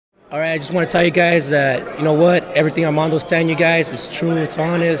All right, I just want to tell you guys that, you know what, everything Armando's telling you guys is true, it's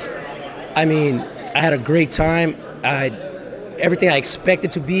honest. I mean, I had a great time. Everything I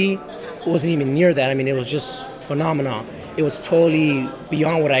expected to be wasn't even near that. I mean, it was just phenomenal. It was totally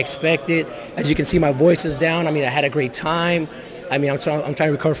beyond what I expected. As you can see, my voice is down. I mean, I had a great time. I mean, I'm trying to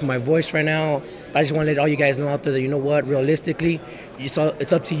recover from my voice right now. But I just want to let all you guys know out there that, you know what, realistically, it's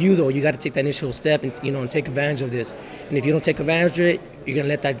up to you, though. You got to take that initial step and, and take advantage of this. And if you don't take advantage of it, you're going to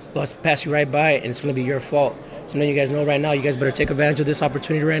let that bus pass you right by, and it's going to be your fault. So now you guys know right now, you guys better take advantage of this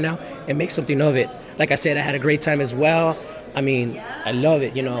opportunity right now and make something of it. Like I said, I had a great time as well. I mean, I love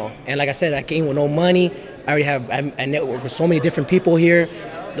it, And like I said, I came with no money. I network with so many different people here.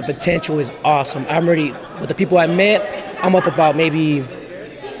 The potential is awesome. I'm already, with the people I met, I'm up about maybe,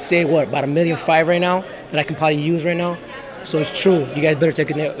 say what, about 1.5 million right now that I can probably use right now. So it's true. You guys better take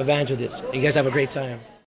advantage of this. You guys have a great time.